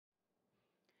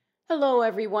Hello,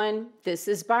 everyone. This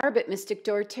is Barb at Mystic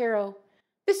Door Tarot.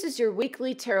 This is your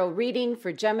weekly tarot reading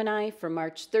for Gemini for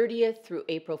March 30th through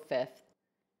April 5th.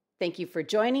 Thank you for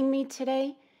joining me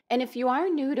today. And if you are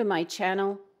new to my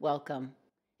channel, welcome.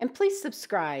 And please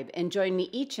subscribe and join me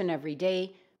each and every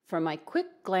day for my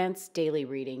quick glance daily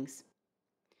readings.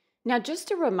 Now,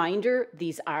 just a reminder,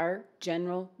 these are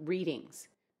general readings.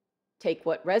 Take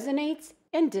what resonates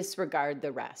and disregard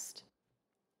the rest.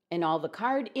 And all the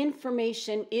card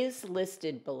information is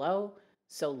listed below,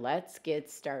 so let's get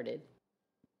started.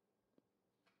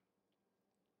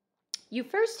 You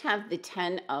first have the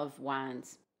 10 of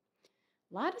Wands.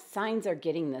 A lot of signs are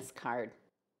getting this card,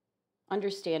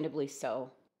 understandably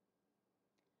so.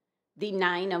 The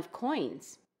 9 of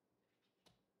Coins.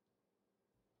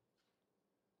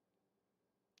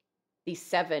 The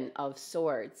 7 of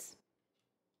Swords.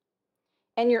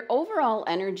 And your overall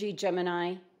energy,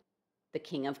 Gemini, the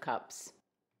King of Cups.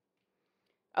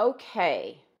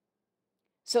 Okay,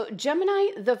 so Gemini,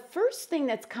 the first thing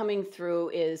that's coming through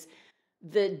is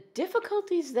the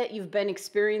difficulties that you've been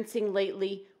experiencing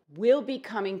lately will be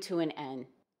coming to an end,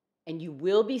 and you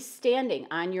will be standing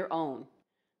on your own.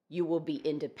 You will be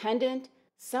independent,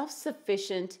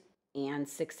 self-sufficient, and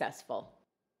successful.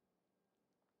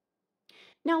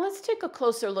 Now let's take a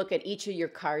closer look at each of your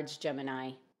cards,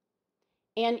 Gemini.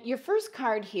 And your first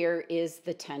card here is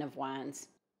the 10 of Wands,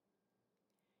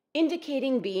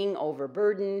 indicating being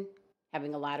overburdened,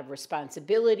 having a lot of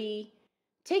responsibility,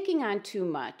 taking on too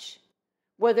much,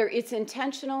 whether it's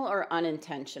intentional or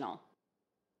unintentional.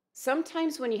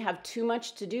 Sometimes when you have too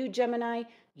much to do, Gemini,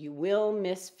 you will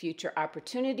miss future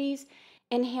opportunities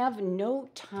and have no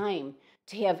time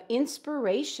to have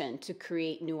inspiration to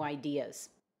create new ideas.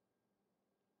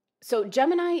 So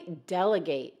Gemini,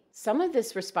 delegate some of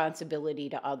this responsibility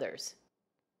to others.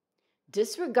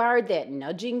 Disregard that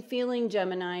nudging feeling,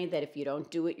 Gemini, that if you don't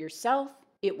do it yourself,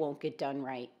 it won't get done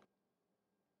right.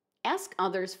 Ask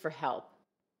others for help.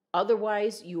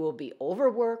 Otherwise, you will be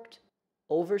overworked,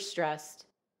 overstressed,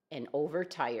 and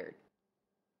overtired.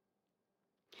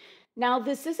 Now,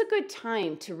 this is a good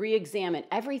time to re-examine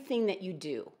everything that you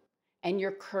do and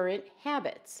your current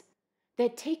habits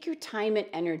that take your time and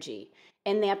energy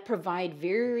and that provide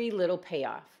very little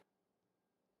payoff.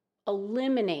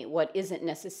 Eliminate what isn't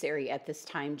necessary at this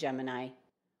time, Gemini,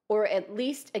 or at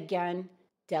least, again,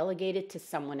 delegate it to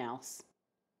someone else.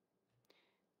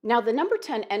 Now, the number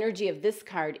 10 energy of this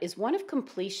card is one of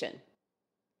completion.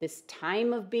 This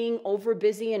time of being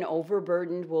overbusy and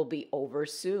overburdened will be over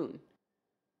soon.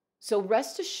 So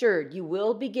rest assured, you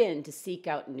will begin to seek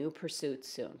out new pursuits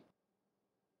soon.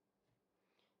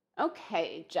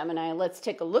 Okay, Gemini, let's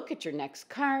take a look at your next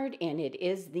card, and it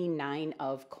is the 9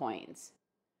 of Coins,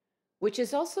 which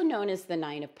is also known as the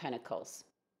 9 of Pentacles.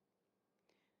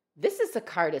 This is a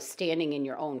card of standing in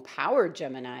your own power,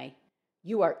 Gemini.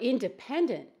 You are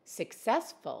independent,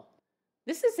 successful.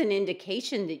 This is an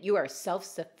indication that you are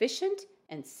self-sufficient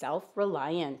and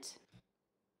self-reliant.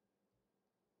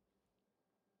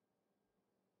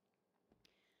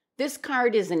 This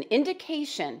card is an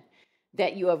indication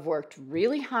that you have worked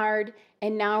really hard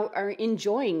and now are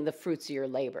enjoying the fruits of your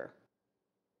labor.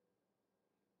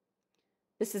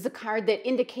 This is a card that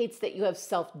indicates that you have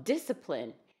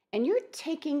self-discipline and you're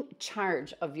taking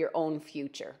charge of your own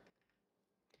future.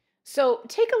 So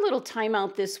take a little time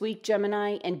out this week,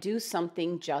 Gemini, and do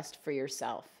something just for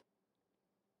yourself.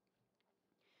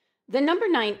 The number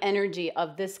 9 energy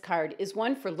of this card is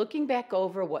one for looking back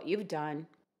over what you've done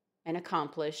and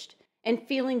accomplished and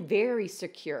feeling very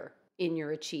secure in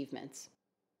your achievements.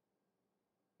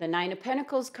 The 9 of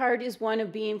Pentacles card is one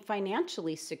of being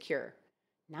financially secure,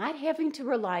 not having to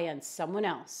rely on someone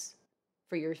else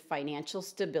for your financial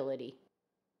stability.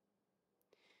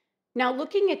 Now,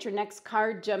 looking at your next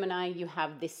card, Gemini, you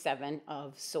have the 7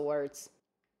 of Swords.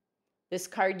 This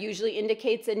card usually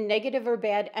indicates a negative or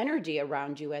bad energy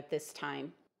around you at this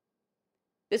time.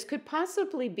 This could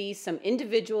possibly be some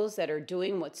individuals that are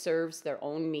doing what serves their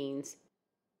own means,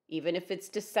 even if it's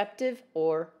deceptive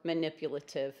or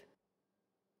manipulative.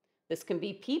 This can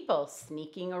be people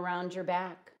sneaking around your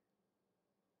back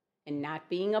and not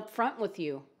being upfront with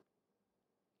you.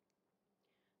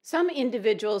 Some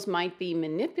individuals might be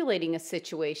manipulating a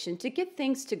situation to get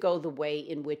things to go the way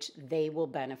in which they will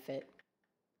benefit.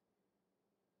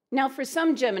 Now, for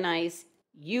some Geminis,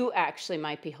 you actually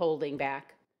might be holding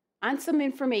back on some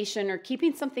information or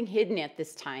keeping something hidden at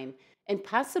this time, and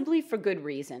possibly for good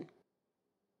reason.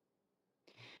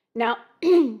 Now,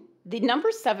 the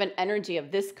number 7 energy of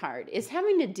this card is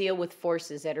having to deal with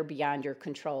forces that are beyond your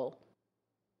control.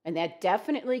 And that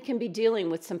definitely can be dealing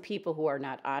with some people who are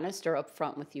not honest or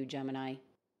upfront with you, Gemini.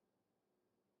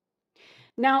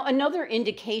 Now, another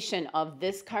indication of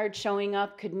this card showing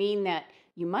up could mean that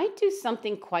you might do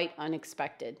something quite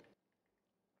unexpected.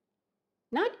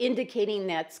 Not indicating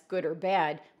that's good or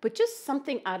bad, but just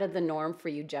something out of the norm for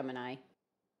you, Gemini.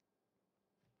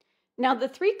 Now, the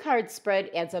 3-card spread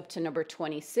adds up to number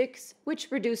 26,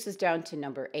 which reduces down to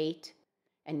number 8.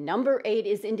 And number 8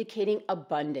 is indicating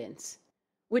abundance,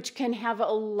 which can have a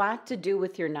lot to do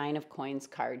with your 9 of Coins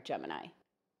card, Gemini.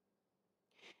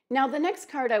 Now, the next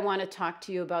card I want to talk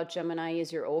to you about, Gemini,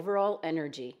 is your overall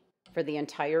energy for the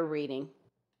entire reading.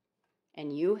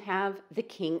 And you have the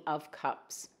King of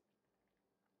Cups.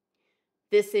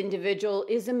 This individual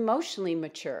is emotionally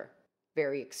mature,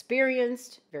 very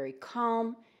experienced, very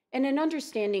calm, and an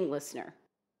understanding listener.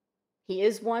 He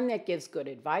is one that gives good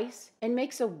advice and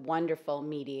makes a wonderful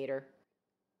mediator.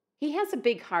 He has a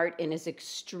big heart and is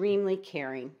extremely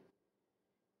caring.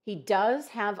 He does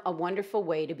have a wonderful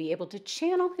way to be able to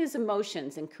channel his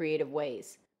emotions in creative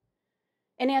ways.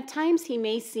 And at times he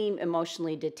may seem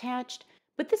emotionally detached,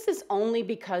 but this is only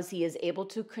because he is able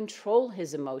to control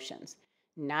his emotions,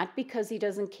 not because he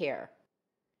doesn't care.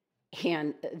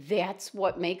 And that's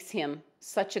what makes him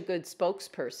such a good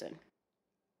spokesperson.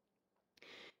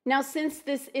 Now, since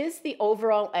this is the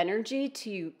overall energy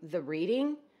to the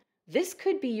reading, this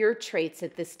could be your traits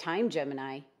at this time,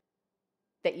 Gemini.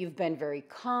 That you've been very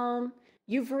calm,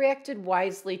 you've reacted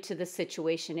wisely to the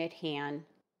situation at hand,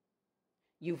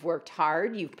 you've worked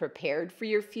hard, you've prepared for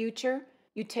your future,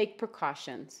 you take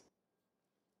precautions.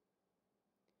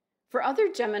 For other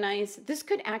Geminis, this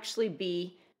could actually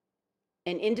be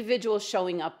an individual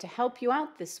showing up to help you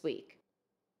out this week.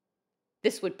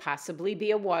 This would possibly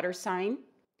be a water sign.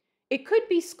 It could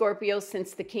be Scorpio,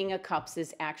 since the King of Cups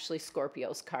is actually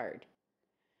Scorpio's card.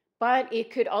 But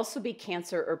it could also be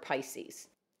Cancer or Pisces.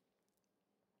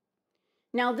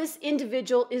 Now, this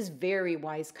individual is very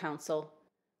wise counsel.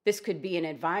 This could be an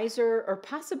advisor or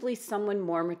possibly someone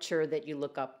more mature that you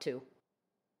look up to,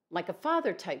 like a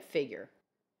father type figure.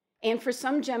 And for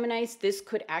some Geminis, this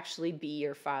could actually be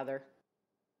your father.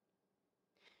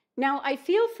 Now, I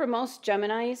feel for most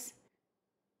Geminis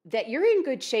that you're in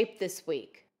good shape this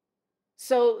week.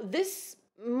 So this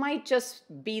might just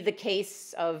be the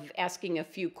case of asking a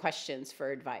few questions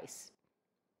for advice.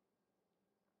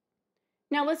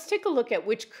 Now let's take a look at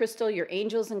which crystal your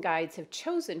angels and guides have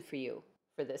chosen for you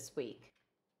for this week.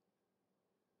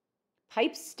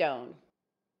 Pipestone.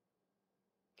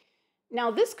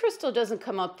 Now this crystal doesn't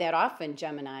come up that often,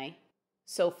 Gemini.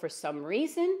 So for some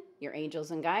reason, your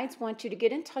angels and guides want you to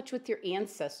get in touch with your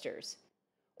ancestors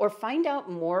or find out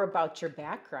more about your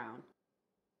background.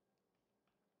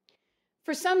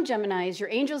 For some Geminis, your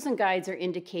angels and guides are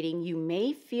indicating you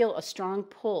may feel a strong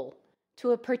pull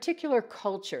to a particular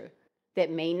culture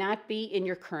that may not be in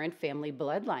your current family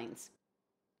bloodlines.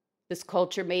 This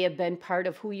culture may have been part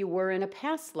of who you were in a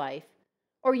past life,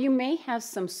 or you may have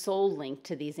some soul link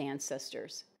to these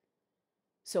ancestors.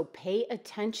 So pay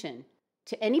attention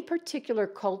to any particular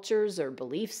cultures or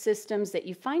belief systems that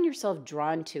you find yourself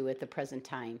drawn to at the present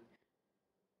time.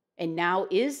 And now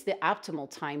is the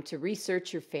optimal time to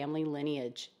research your family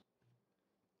lineage.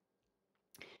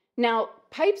 Now,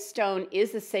 pipestone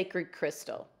is a sacred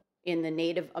crystal in the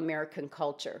Native American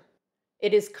culture.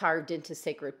 It is carved into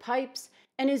sacred pipes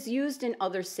and is used in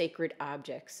other sacred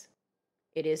objects.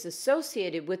 It is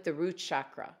associated with the root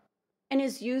chakra and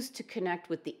is used to connect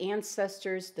with the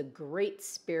ancestors, the Great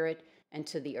Spirit, and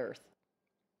to the earth.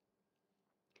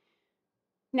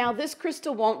 Now, this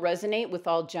crystal won't resonate with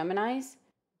all Geminis,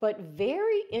 but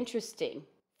very interesting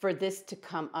for this to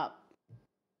come up.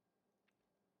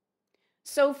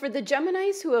 So for the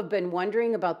Geminis who have been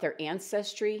wondering about their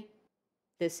ancestry,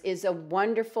 this is a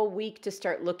wonderful week to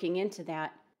start looking into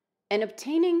that, and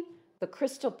obtaining the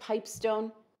crystal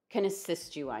pipestone can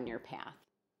assist you on your path.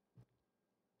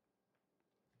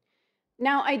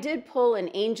 Now, I did pull an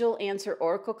angel answer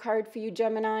oracle card for you,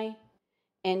 Gemini,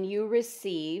 and you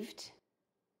received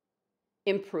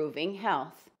improving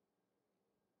health.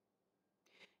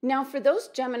 Now, for those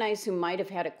Geminis who might have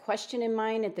had a question in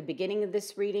mind at the beginning of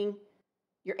this reading,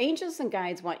 your angels and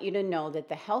guides want you to know that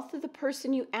the health of the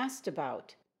person you asked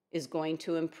about is going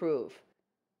to improve.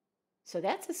 So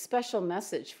that's a special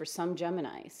message for some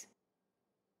Geminis.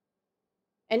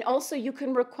 And also, you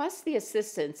can request the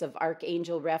assistance of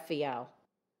Archangel Raphael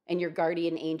and your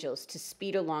guardian angels to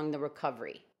speed along the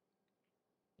recovery.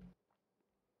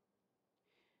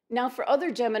 Now, for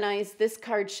other Geminis, this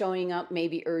card showing up may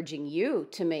be urging you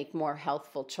to make more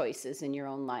healthful choices in your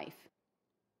own life.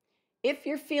 If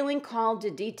you're feeling called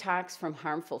to detox from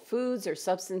harmful foods or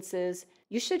substances,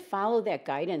 you should follow that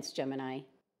guidance, Gemini.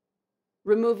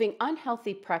 Removing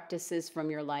unhealthy practices from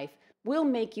your life will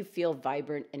make you feel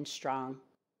vibrant and strong.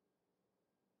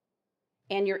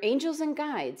 And your angels and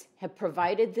guides have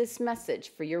provided this message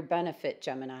for your benefit,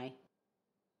 Gemini.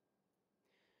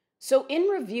 So in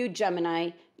review,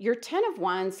 Gemini, your 10 of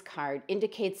Wands card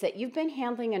indicates that you've been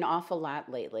handling an awful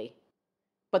lot lately.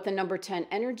 But the number 10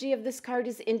 energy of this card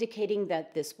is indicating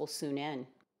that this will soon end.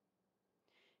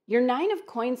 Your 9 of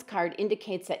Coins card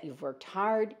indicates that you've worked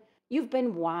hard, you've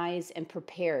been wise and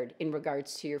prepared in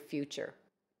regards to your future,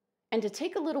 and to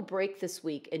take a little break this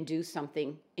week and do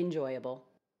something enjoyable.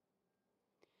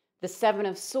 The 7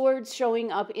 of Swords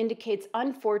showing up indicates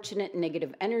unfortunate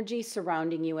negative energy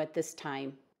surrounding you at this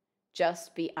time.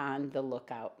 Just be on the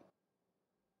lookout.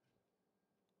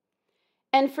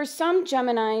 And for some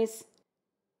Geminis,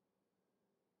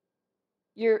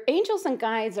 your angels and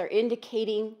guides are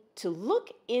indicating to look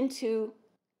into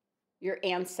your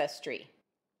ancestry.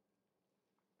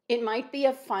 It might be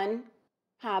a fun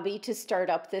hobby to start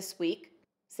up this week,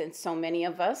 since so many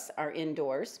of us are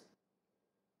indoors.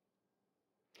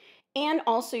 And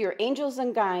also your angels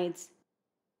and guides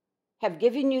have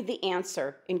given you the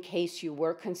answer in case you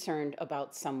were concerned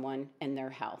about someone and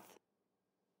their health.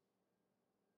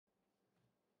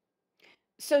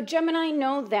 So Gemini,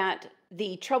 know that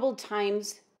the troubled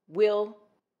times will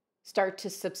start to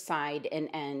subside and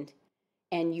end,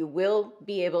 and you will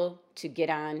be able to get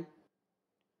on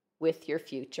with your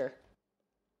future.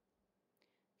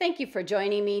 Thank you for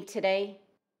joining me today.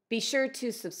 Be sure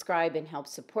to subscribe and help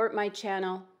support my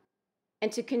channel.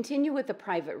 And to continue with a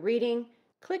private reading,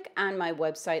 click on my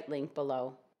website link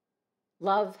below.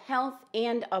 Love, health,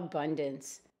 and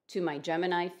abundance to my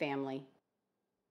Gemini family.